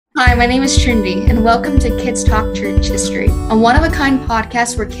Hi, my name is Trinity, and welcome to Kids Talk Church History, a one-of-a-kind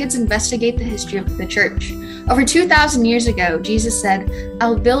podcast where kids investigate the history of the church. Over 2,000 years ago, Jesus said, "I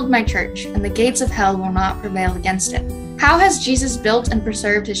will build my church, and the gates of hell will not prevail against it." How has Jesus built and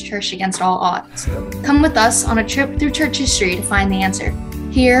preserved his church against all odds? Come with us on a trip through church history to find the answer,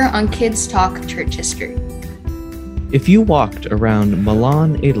 here on Kids Talk Church History. If you walked around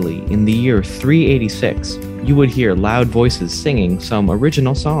Milan, Italy in the year 386, you would hear loud voices singing some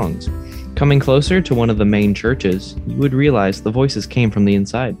original songs. Coming closer to one of the main churches, you would realize the voices came from the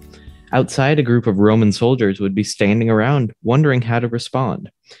inside. Outside, a group of Roman soldiers would be standing around, wondering how to respond.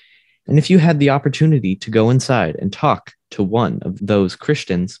 And if you had the opportunity to go inside and talk to one of those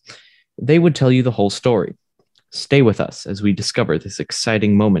Christians, they would tell you the whole story. Stay with us as we discover this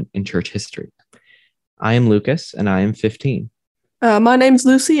exciting moment in church history. I am Lucas, and I am 15. My name's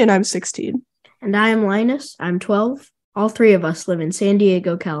Lucy, and I'm 16. And I am Linus. I'm 12. All three of us live in San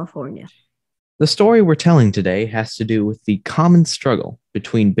Diego, California. The story we're telling today has to do with the common struggle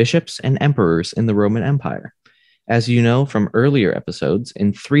between bishops and emperors in the Roman Empire. As you know from earlier episodes,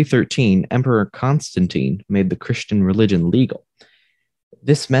 in 313, Emperor Constantine made the Christian religion legal.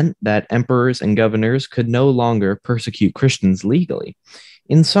 This meant that emperors and governors could no longer persecute Christians legally.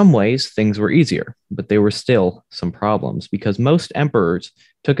 In some ways, things were easier, but there were still some problems because most emperors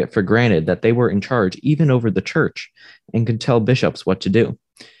took it for granted that they were in charge even over the church and could tell bishops what to do.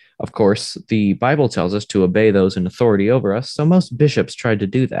 Of course, the Bible tells us to obey those in authority over us, so most bishops tried to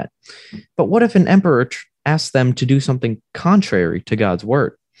do that. But what if an emperor asked them to do something contrary to God's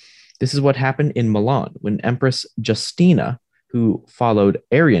word? This is what happened in Milan when Empress Justina, who followed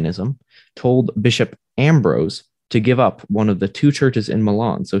Arianism, told Bishop Ambrose to give up one of the two churches in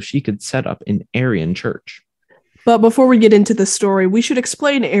Milan so she could set up an Arian church. But before we get into the story, we should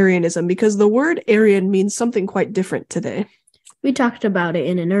explain Arianism because the word Arian means something quite different today. We talked about it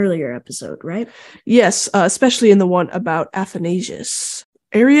in an earlier episode, right? Yes, especially in the one about Athanasius.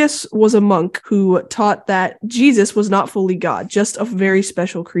 Arius was a monk who taught that Jesus was not fully God, just a very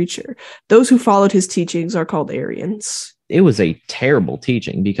special creature. Those who followed his teachings are called Arians. It was a terrible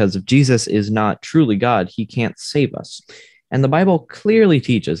teaching because if Jesus is not truly God, he can't save us. And the Bible clearly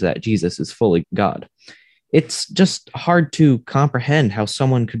teaches that Jesus is fully God. It's just hard to comprehend how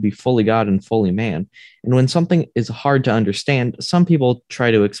someone could be fully God and fully man. And when something is hard to understand, some people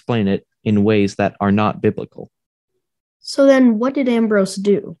try to explain it in ways that are not biblical. So then what did Ambrose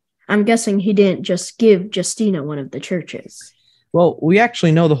do? I'm guessing he didn't just give Justina one of the churches. Well, we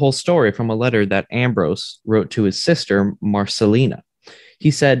actually know the whole story from a letter that Ambrose wrote to his sister, Marcellina. He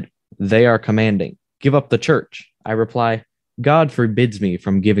said, "They are commanding, give up the church." I reply, "God forbids me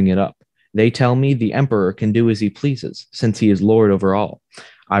from giving it up. They tell me the emperor can do as he pleases, since he is Lord over all."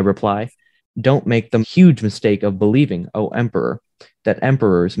 I reply, "Don't make the huge mistake of believing, O emperor, that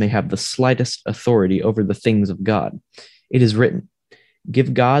emperors may have the slightest authority over the things of God. It is written,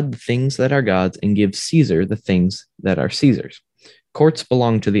 'Give God the things that are God's, and give Caesar the things that are Caesar's.' Courts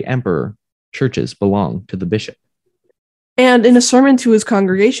belong to the emperor, churches belong to the bishop." And in a sermon to his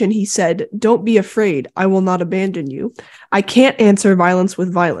congregation, he said, "Don't be afraid, I will not abandon you. I can't answer violence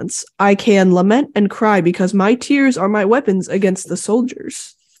with violence. I can lament and cry because my tears are my weapons against the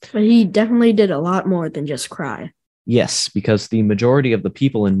soldiers." But he definitely did a lot more than just cry. Yes, because the majority of the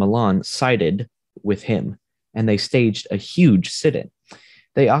people in Milan sided with him, and they staged a huge sit-in.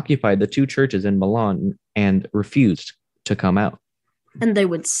 They occupied the two churches in Milan and refused to come out. And they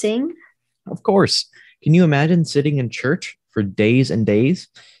would sing? Of course. Can you imagine sitting in church for days and days?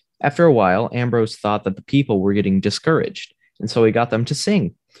 After a while, Ambrose thought that the people were getting discouraged, and so he got them to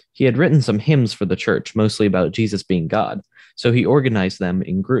sing. He had written some hymns for the church, mostly about Jesus being God, so he organized them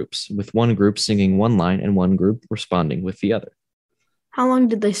in groups, with one group singing one line and one group responding with the other. How long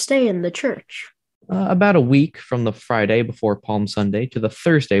did they stay in the church? About a week, from the Friday before Palm Sunday to the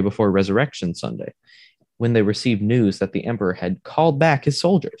Thursday before Resurrection Sunday, when they received news that the emperor had called back his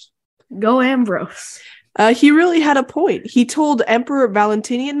soldiers. Go Ambrose. He really had a point. He told Emperor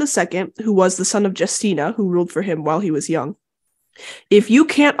Valentinian II, who was the son of Justina, who ruled for him while he was young, "If you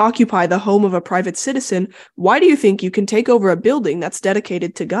can't occupy the home of a private citizen, why do you think you can take over a building that's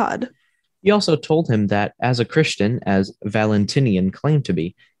dedicated to God?" He also told him that as a Christian, as Valentinian claimed to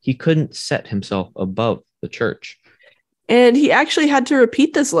be, he couldn't set himself above the church. And he actually had to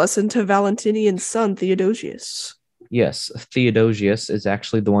repeat this lesson to Valentinian's son, Theodosius. Yes, Theodosius is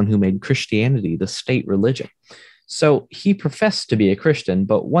actually the one who made Christianity the state religion. So he professed to be a Christian,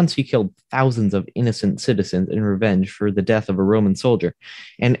 but once he killed thousands of innocent citizens in revenge for the death of a Roman soldier,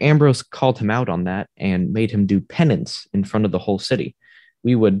 and Ambrose called him out on that and made him do penance in front of the whole city.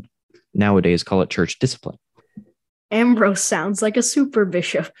 We would nowadays call it church discipline. Ambrose sounds like a super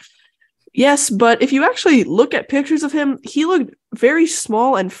bishop. Yes, but if you actually look at pictures of him, he looked very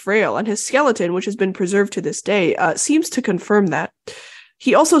small and frail, and his skeleton, which has been preserved to this day, seems to confirm that.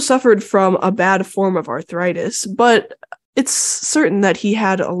 He also suffered from a bad form of arthritis, but it's certain that he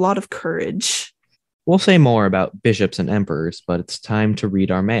had a lot of courage. We'll say more about bishops and emperors, but it's time to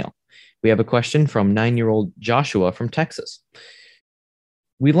read our mail. We have a question from 9-year-old Joshua from Texas.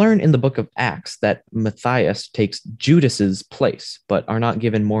 We learn in the book of Acts that Matthias takes Judas's place, but are not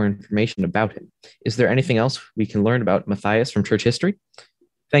given more information about him. Is there anything else we can learn about Matthias from church history?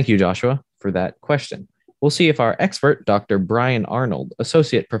 Thank you, Joshua, for that question. We'll see if our expert, Dr. Brian Arnold,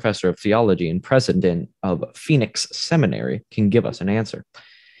 Associate Professor of Theology and President of Phoenix Seminary, can give us an answer.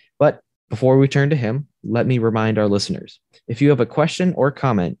 But before we turn to him, let me remind our listeners, if you have a question or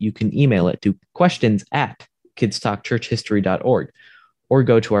comment, you can email it to questions@kidstalkchurchhistory.org or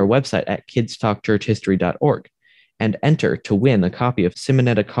go to our website at kidstalkchurchhistory.org and enter to win a copy of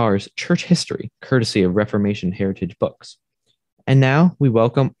Simonetta Carr's Church History, courtesy of Reformation Heritage Books. And now we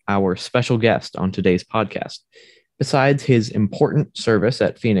welcome our special guest on today's podcast. Besides his important service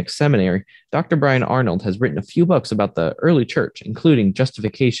at Phoenix Seminary, Dr. Brian Arnold has written a few books about the early church, including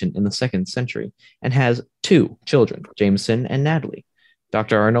Justification in the Second Century, and has 2 children, Jameson and Natalie.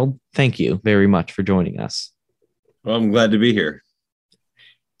 Dr. Arnold, thank you very much for joining us. Well, I'm glad to be here.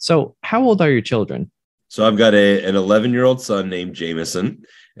 So, how old are your children? So I've got an 11-year-old son named Jameson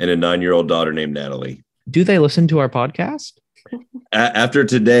and a 9-year-old daughter named Natalie. Do they listen to our podcast? After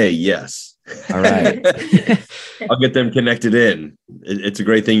today, yes. All right. I'll get them connected in. It's a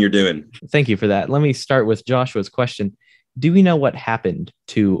great thing you're doing. Thank you for that. Let me start with Joshua's question. Do we know what happened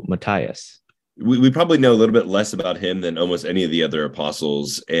to Matthias? We probably know a little bit less about him than almost any of the other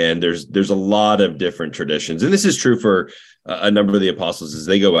apostles. And there's a lot of different traditions. And this is true for a number of the apostles as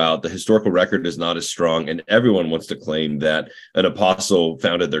they go out. The historical record is not as strong, and everyone wants to claim that an apostle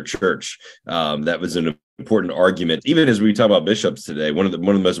founded their church. That was an important argument. Even as we talk about bishops today, one of the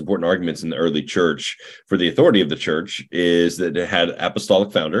most important arguments in the early church for the authority of the church is that it had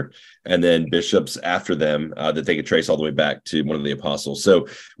apostolic founder and then bishops after them that they could trace all the way back to one of the apostles. So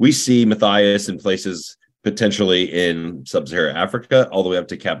we see Matthias in places potentially in sub-Saharan Africa, all the way up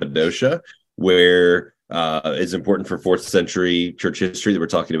to Cappadocia, where is important for 4th century church history that we're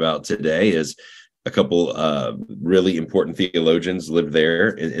talking about today. Is a couple really important theologians lived there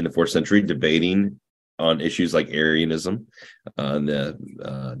in the 4th century debating on issues like Arianism,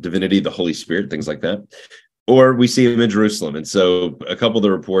 the divinity of the Holy Spirit, things like that. Or we see him in Jerusalem. And so a couple of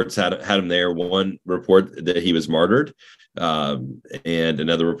the reports had him there. One report that he was martyred, and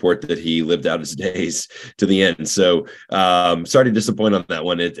another report that he lived out his days to the end. So sorry to disappoint on that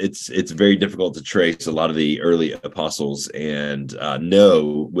one. It's very difficult to trace a lot of the early apostles and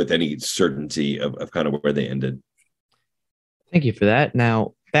know with any certainty of kind of where they ended. Thank you for that.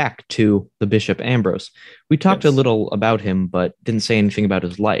 Now, back to the Bishop Ambrose. We talked a little about him, but didn't say anything about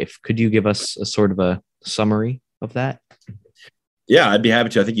his life. Could you give us a sort of a summary of that? Yeah, I'd be happy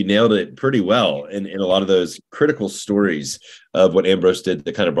to. I think you nailed it pretty well in a lot of those critical stories of what Ambrose did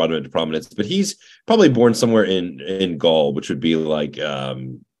that kind of brought him into prominence. But he's probably born somewhere in Gaul, which would be like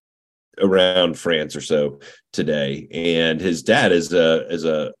around France or so today. And his dad is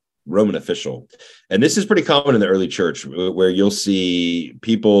a Roman official. And this is pretty common in the early church, where you'll see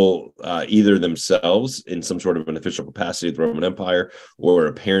people either themselves in some sort of an official capacity of the Roman Empire, or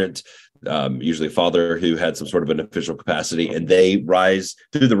a parent, usually a father, who had some sort of an official capacity, and they rise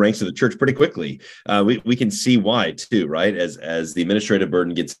through the ranks of the church pretty quickly. We can see why too, right? As the administrative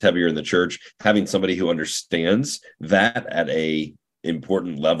burden gets heavier in the church, having somebody who understands that at a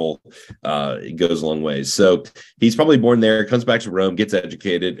important level it goes a long ways. So he's probably born there, comes back to Rome, gets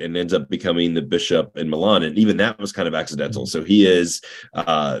educated, and ends up becoming the bishop in Milan. And even that was kind of accidental. So he is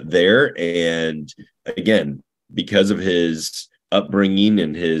there, and again, because of his upbringing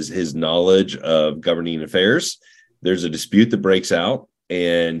and his knowledge of governing affairs, there's a dispute that breaks out,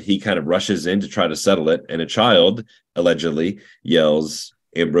 and he kind of rushes in to try to settle it. And a child allegedly yells,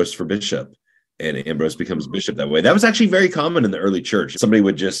 "Ambrose for bishop." And Ambrose becomes bishop that way. That was actually very common in the early church. Somebody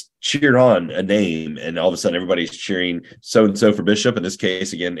would just cheer on a name, and all of a sudden everybody's cheering so-and-so for bishop. In this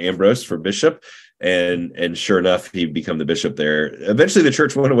case, again, Ambrose for bishop. And sure enough, he'd become the bishop there. Eventually, the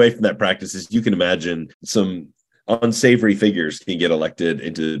church went away from that practice. As you can imagine, some unsavory figures can get elected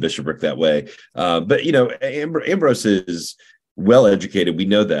into the bishopric that way. But, you know, Ambrose is well-educated. We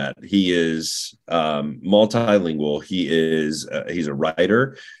know that. He is multilingual. He's a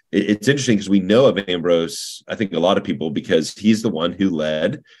writer. It's interesting because we know of Ambrose, I think a lot of people, because he's the one who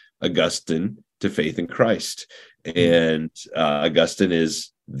led Augustine to faith in Christ. And Augustine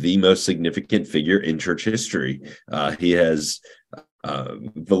is the most significant figure in church history. He has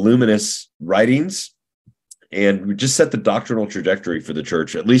voluminous writings and we just set the doctrinal trajectory for the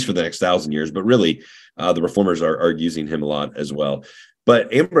church, at least for the next 1,000 years. But really, the reformers are using him a lot as well.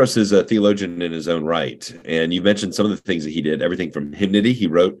 But Ambrose is a theologian in his own right. And you mentioned some of the things that he did, everything from hymnody. He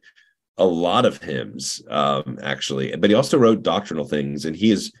wrote a lot of hymns, actually, but he also wrote doctrinal things. And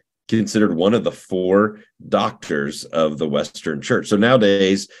he is considered one of the 4 doctors of the Western church. So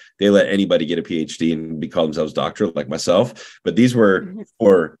nowadays, they let anybody get a PhD and call themselves doctor, like myself. But these were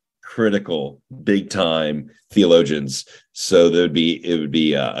 4 critical, big-time theologians. So it would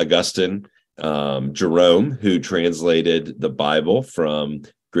be Augustine, Jerome, who translated the Bible from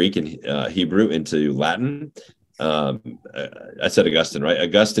Greek and Hebrew into Latin. I said Augustine, right?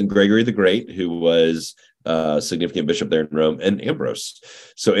 Augustine, Gregory the Great, who was a significant bishop there in Rome, and Ambrose.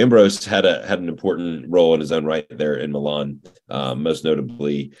 So Ambrose had an important role in his own right there in Milan, most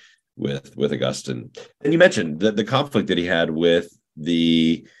notably with Augustine. And you mentioned the conflict that he had with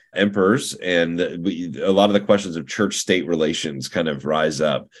the emperors, and a lot of the questions of church-state relations kind of rise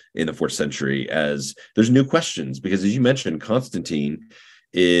up in the 4th century as there's new questions, because as you mentioned, Constantine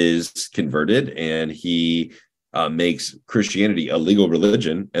is converted and he makes Christianity a legal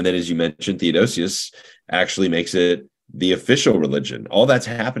religion. And then, as you mentioned, Theodosius actually makes it the official religion. All that's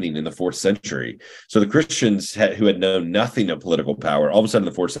happening in the 4th century. So the Christians who had known nothing of political power, all of a sudden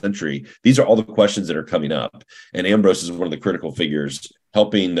in the 4th century, these are all the questions that are coming up. And Ambrose is one of the critical figures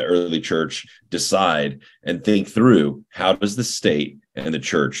helping the early church decide and think through, how does the state and the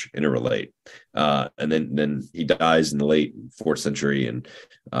church interrelate? And then he dies in the late 4th century, and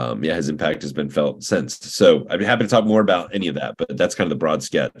his impact has been felt since. So I'd be happy to talk more about any of that, but that's kind of the broad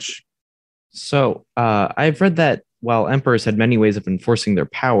sketch. So I've read that while emperors had many ways of enforcing their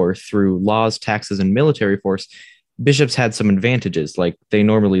power through laws, taxes, and military force, bishops had some advantages, like they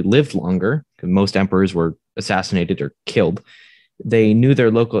normally lived longer, because most emperors were assassinated or killed. They knew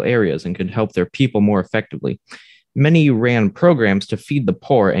their local areas and could help their people more effectively. Many ran programs to feed the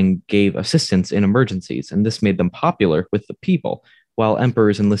poor and gave assistance in emergencies, and this made them popular with the people, while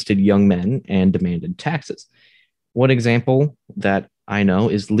emperors enlisted young men and demanded taxes. One example that I know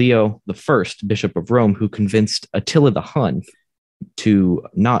is Leo I, Bishop of Rome, who convinced Attila the Hun to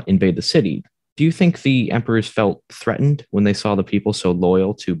not invade the city. Do you think the emperors felt threatened when they saw the people so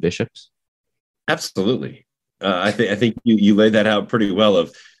loyal to bishops? Absolutely. I think you laid that out pretty well,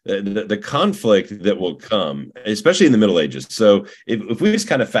 of the conflict that will come, especially in the Middle Ages. So if we just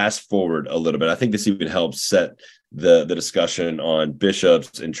kind of fast forward a little bit, I think this even helps set the discussion on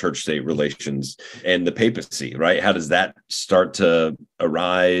bishops and church-state relations and the papacy, right? How does that start to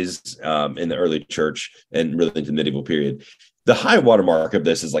arise in the early church and really into the medieval period? The high watermark of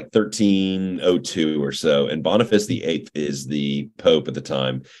this is like 1302 or so, and Boniface VIII is the pope at the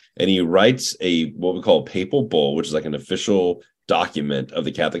time, and he writes what we call a papal bull, which is like an official document of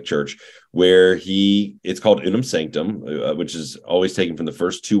the Catholic Church, where it's called Unum Sanctum, which is always taken from the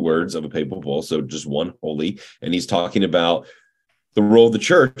first 2 words of a papal bull, so just one holy, and he's talking about the role of the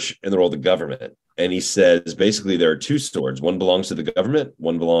church and the role of the government. And he says basically there are 2 swords. One belongs to the government,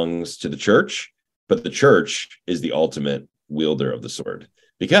 one belongs to the church, but the church is the ultimate wielder of the sword,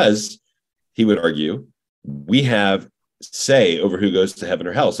 because he would argue we have say over who goes to heaven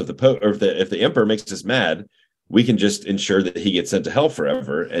or hell. So if the pope or if the emperor makes us mad, we can just ensure that he gets sent to hell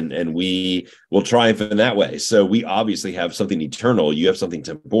forever, and we will triumph in that way. So we obviously have something eternal. You have something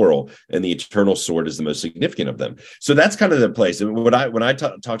temporal, and the eternal sword is the most significant of them. So that's kind of the place. And when I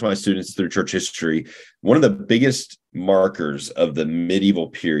talk to my students through church history, one of the biggest markers of the medieval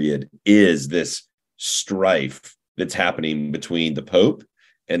period is this strife that's happening between the Pope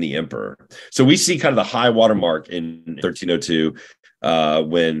and the Emperor. So we see kind of the high watermark in 1302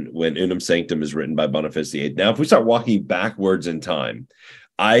 when Unum Sanctum is written by Boniface VIII. Now, if we start walking backwards in time,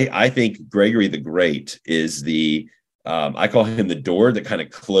 I think Gregory the Great is I call him the door that kind of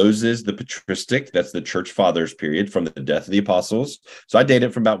closes the patristic. That's the church fathers period from the death of the apostles. So I date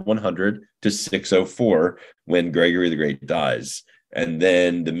it from about 100 to 604 when Gregory the Great dies. And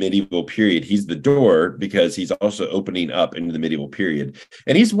then the medieval period, he's the door because he's also opening up into the medieval period.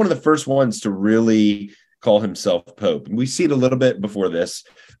 And he's one of the first ones to really call himself Pope. And we see it a little bit before this,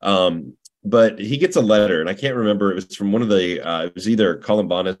 but he gets a letter, and I can't remember. It was from one of it was either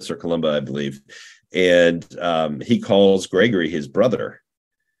Columbanus or Columba, I believe. And he calls Gregory his brother.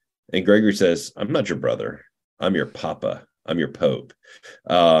 And Gregory says, "I'm not your brother. I'm your papa. I'm your Pope."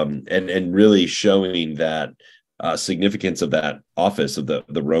 And really showing that significance of that office of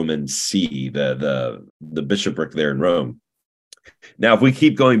the Roman see, the bishopric there in Rome. Now, if we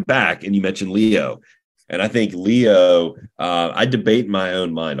keep going back, and you mentioned Leo, And I think Leo, I debate in my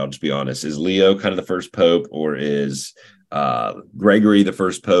own mind, I'll just be honest, is Leo kind of the first pope, or is Gregory the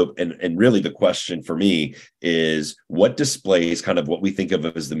first pope? And really the question for me is, what displays kind of what we think of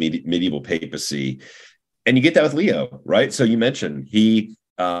as the medieval papacy? And you get that with Leo, right? So you mentioned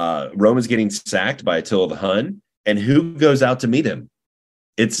Rome is getting sacked by Attila the Hun, and who goes out to meet him?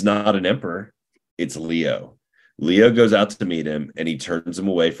 It's not an emperor, it's Leo. Leo goes out to meet him, and he turns him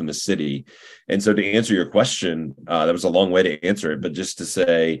away from the city. And so to answer your question, that was a long way to answer it, but just to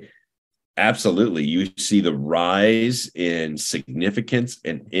say, absolutely, you see the rise in significance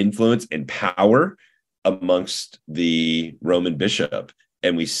and influence and power amongst the Roman bishop.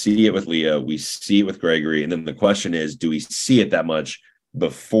 And we see it with Leo, we see it with Gregory. And then the question is, do we see it that much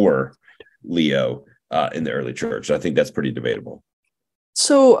before Leo in the early church? I think that's pretty debatable.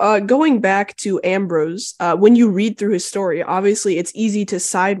 So going back to Ambrose, when you read through his story, obviously it's easy to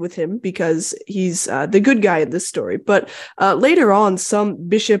side with him because he's the good guy in this story. But later on, some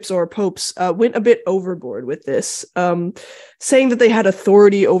bishops or popes went a bit overboard with this, saying that they had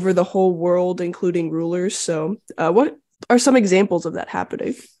authority over the whole world, including rulers. So what are some examples of that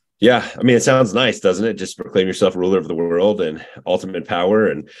happening? Yeah, I mean, it sounds nice, doesn't it? Just proclaim yourself ruler of the world and ultimate power.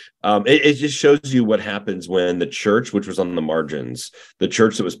 And it just shows you what happens when the church, which was on the margins, the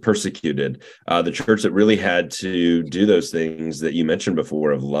church that was persecuted, the church that really had to do those things that you mentioned before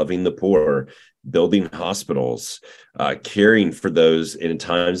of loving the poor, building hospitals, caring for those in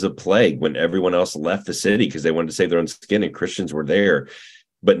times of plague when everyone else left the city because they wanted to save their own skin and Christians were there.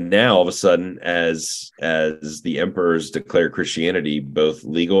 But now, all of a sudden, as the emperors declare Christianity both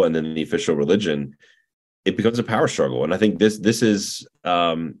legal and then the official religion, it becomes a power struggle. And I think this is,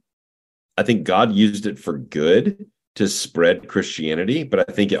 I think God used it for good to spread Christianity, but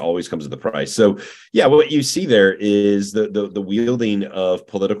I think it always comes at the price. So, yeah, what you see there is the wielding of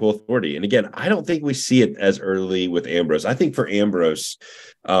political authority. And again, I don't think we see it as early with Ambrose. I think for Ambrose,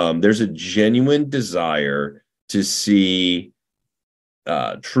 there's a genuine desire to see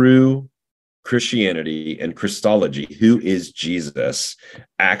true Christianity and Christology, who is Jesus,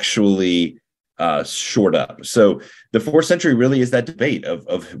 actually shored up. So the 4th century really is that debate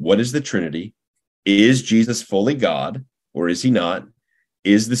of what is the Trinity? Is Jesus fully God or is he not?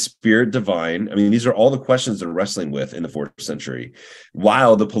 Is the Spirit divine? I mean, these are all the questions they're wrestling with in the 4th century,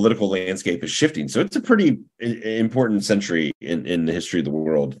 while the political landscape is shifting. So it's a pretty important century in the history of the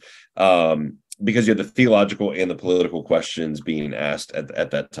world. Because you have the theological and the political questions being asked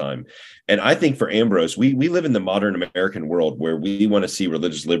at that time. And I think for Ambrose, we live in the modern American world where we want to see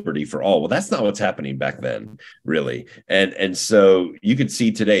religious liberty for all. Well, that's not what's happening back then, really. And so you could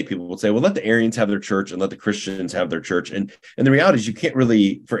see today, people will say, well, let the Arians have their church and let the Christians have their church. And the reality is you can't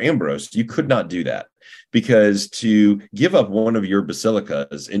really, for Ambrose, you could not do that. Because to give up one of your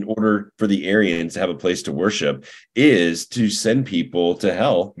basilicas in order for the Arians to have a place to worship is to send people to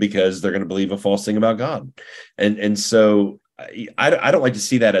hell because they're going to believe a false thing about God. And so I don't like to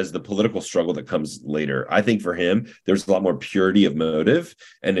see that as the political struggle that comes later. I think for him, there's a lot more purity of motive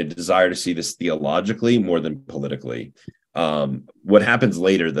and a desire to see this theologically more than politically. What happens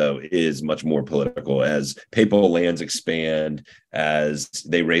later, though, is much more political as papal lands expand, as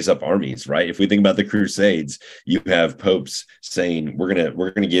they raise up armies, right? If we think about the Crusades, you have popes saying, we're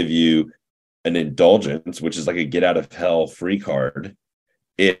gonna give you an indulgence, which is like a get out of hell free card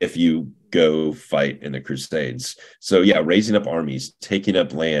if you go fight in the Crusades. So yeah, raising up armies, taking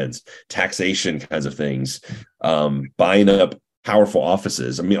up lands, taxation kinds of things, buying up powerful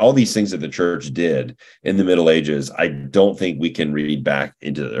offices. I mean, all these things that the church did in the Middle Ages, I don't think we can read back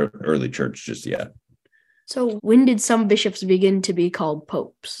into the early church just yet. So when did some bishops begin to be called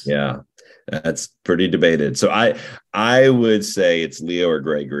popes? Yeah, that's pretty debated. So I would say it's Leo or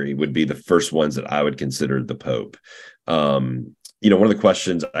Gregory would be the first ones that I would consider the pope. One of the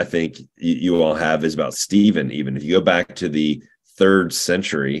questions I think you all have is about Stephen. Even if you go back to the 3rd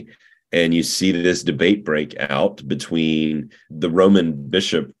century, and you see this debate break out between the Roman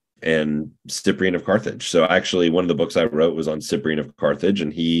bishop and Cyprian of Carthage. So actually, one of the books I wrote was on Cyprian of Carthage,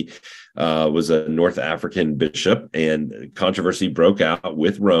 and he was a North African bishop, and controversy broke out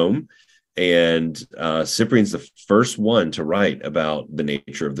with Rome. And Cyprian's the first one to write about the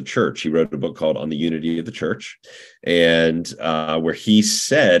nature of the church. He wrote a book called On the Unity of the Church, and where he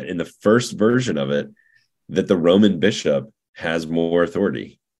said in the first version of it that the Roman bishop has more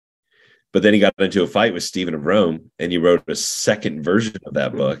authority. But then he got into a fight with Stephen of Rome, and he wrote a second version of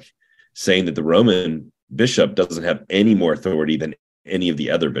that book saying that the Roman bishop doesn't have any more authority than any of the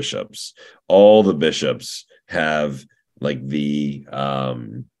other bishops. All the bishops have like the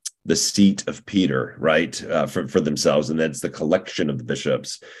the seat of Peter, right, for themselves, and that's the collection of the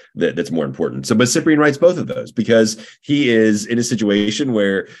bishops that's more important. So, but Cyprian writes both of those because he is in a situation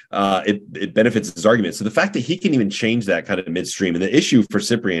where it benefits his argument. So the fact that he can even change that kind of midstream, and the issue for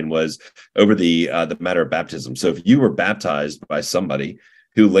Cyprian was over the matter of baptism. So if you were baptized by somebody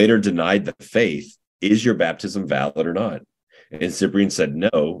who later denied the faith, is your baptism valid or not? And Cyprian said,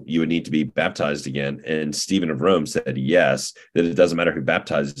 no, you would need to be baptized again. And Stephen of Rome said, yes, that it doesn't matter who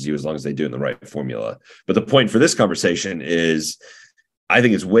baptizes you as long as they do it in the right formula. But the point for this conversation is, I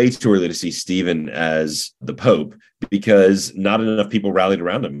think it's way too early to see Stephen as the Pope because not enough people rallied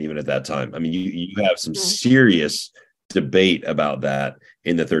around him even at that time. I mean, you have some serious debate about that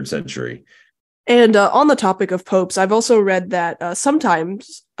in the 3rd century. And on the topic of popes, I've also read that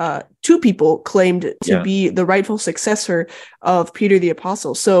sometimes 2 people claimed to be the rightful successor of Peter the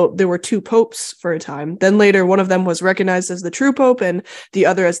Apostle. So there were 2 popes for a time. Then later, one of them was recognized as the true pope and the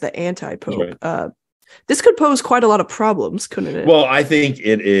other as the anti-pope. Right. This could pose quite a lot of problems, couldn't it? Well, I think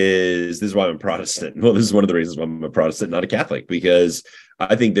it is. This is why I'm a Protestant. Well, this is one of the reasons why I'm a Protestant, not a Catholic, because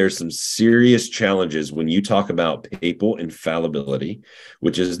I think there's some serious challenges when you talk about papal infallibility,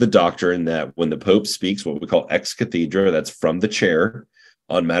 which is the doctrine that when the Pope speaks what we call ex cathedra, that's from the chair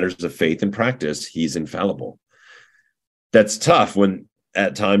on matters of faith and practice, he's infallible. That's tough when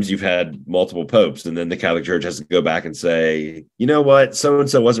at times you've had multiple popes and then the Catholic Church has to go back and say, you know what,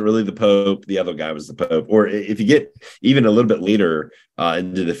 so-and-so wasn't really the Pope, the other guy was the Pope. Or if you get even a little bit later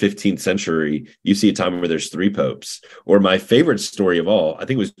into the 15th century, you see a time where there's 3 popes. Or my favorite story of all, I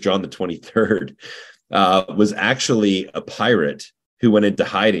think it was John the 23rd, was actually a pirate who went into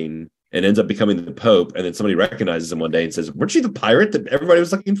hiding and ends up becoming the Pope. And then somebody recognizes him one day and says, weren't you the pirate that everybody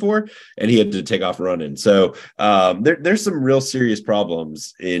was looking for? And he had to take off running. So there's some real serious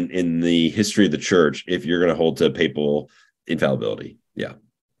problems in the history of the church if you're going to hold to papal infallibility. Yeah.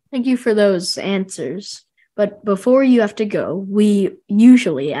 Thank you for those answers. But before you have to go, we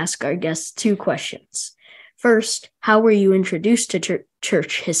usually ask our guests 2 questions. First, how were you introduced to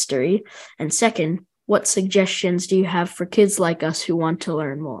church history? And second, what suggestions do you have for kids like us who want to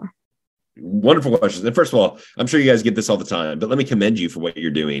learn more? Wonderful questions. And first of all, I'm sure you guys get this all the time, but let me commend you for what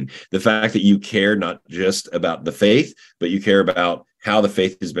you're doing. The fact that you care not just about the faith, but you care about how the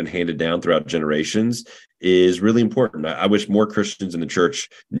faith has been handed down throughout generations is really important. I wish more Christians in the church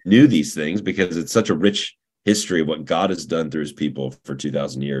knew these things because it's such a rich history of what God has done through his people for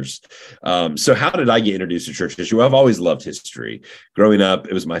 2,000 years. So how did I get introduced to church history? Well, I've always loved history. Growing up,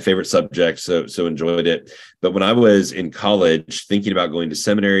 it was my favorite subject, so enjoyed it. But when I was in college, thinking about going to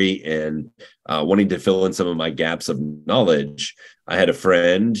seminary and wanting to fill in some of my gaps of knowledge, I had a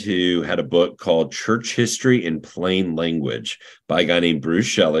friend who had a book called Church History in Plain Language by a guy named Bruce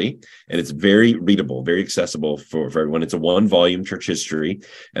Shelley. And it's very readable, very accessible for everyone. It's a 1-volume church history.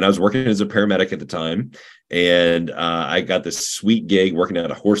 And I was working as a paramedic at the time. And I got this sweet gig working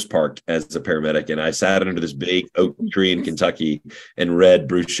at a horse park as a paramedic. And I sat under this big oak tree in Kentucky and read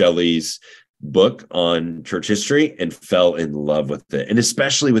Bruce Shelley's book on church history and fell in love with it, and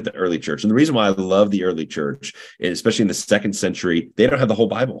especially with the early church. And the reason why I love the early church, and especially in the 2nd century, they don't have the whole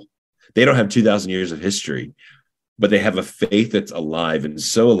Bible. They don't have 2,000 years of history, but they have a faith that's alive, and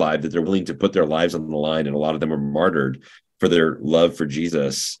so alive that they're willing to put their lives on the line. And a lot of them are martyred for their love for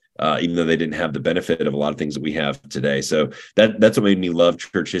Jesus, even though they didn't have the benefit of a lot of things that we have today. So that's what made me love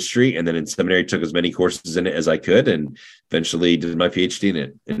church history. And then in seminary, took as many courses in it as I could, and eventually did my PhD in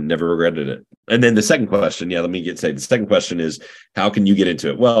it and never regretted it. And then the second question, the second question is, how can you get into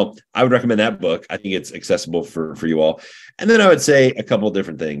it? Well, I would recommend that book. I think it's accessible for you all. And then I would say a couple of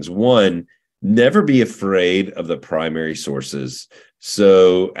different things. One, never be afraid of the primary sources.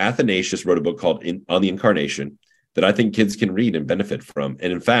 So Athanasius wrote a book called On the Incarnation that I think kids can read and benefit from.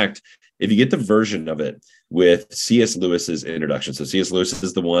 And in fact, if you get the version of it with C.S. Lewis's introduction. So C.S. Lewis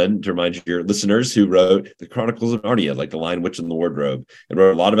is the one, to remind your listeners, who wrote the Chronicles of Narnia, like The Lion, Witch, and the Wardrobe, and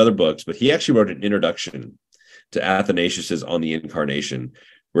wrote a lot of other books. But he actually wrote an introduction to Athanasius's On the Incarnation,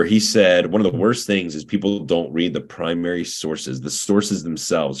 where he said one of the worst things is people don't read the primary sources, the sources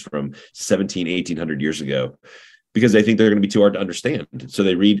themselves from 1800 years ago, because they think they're going to be too hard to understand. So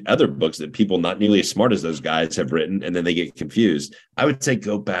they read other books that people not nearly as smart as those guys have written, and then they get confused. I would say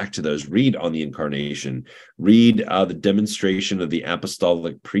go back to those. Read On the Incarnation. Read the Demonstration of the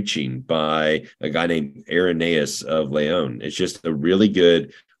Apostolic Preaching by a guy named Irenaeus of Leon. It's just a really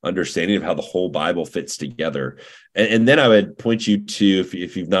good understanding of how the whole Bible fits together. And then I would point you to,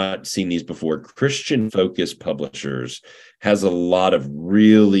 if you've not seen these before, Christian Focus Publishers has a lot of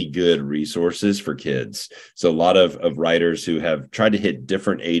really good resources for kids. So a lot of writers who have tried to hit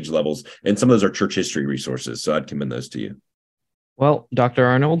different age levels, and some of those are church history resources. So I'd commend those to you. Well, Dr.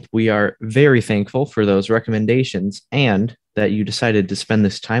 Arnold, we are very thankful for those recommendations and that you decided to spend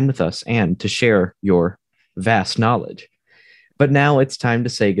this time with us and to share your vast knowledge. But now it's time to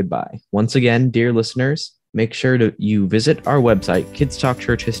say goodbye. Once again, dear listeners, make sure you visit our website,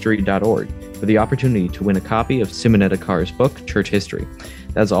 kidstalkchurchhistory.org, for the opportunity to win a copy of Simonetta Carr's book, Church History.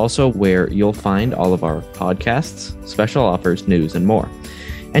 That's also where you'll find all of our podcasts, special offers, news, and more.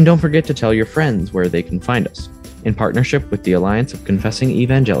 And don't forget to tell your friends where they can find us. In partnership with the Alliance of Confessing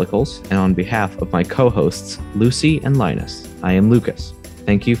Evangelicals, and on behalf of my co-hosts, Lucy and Linus, I am Lucas.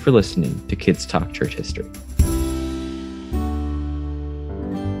 Thank you for listening to Kids Talk Church History.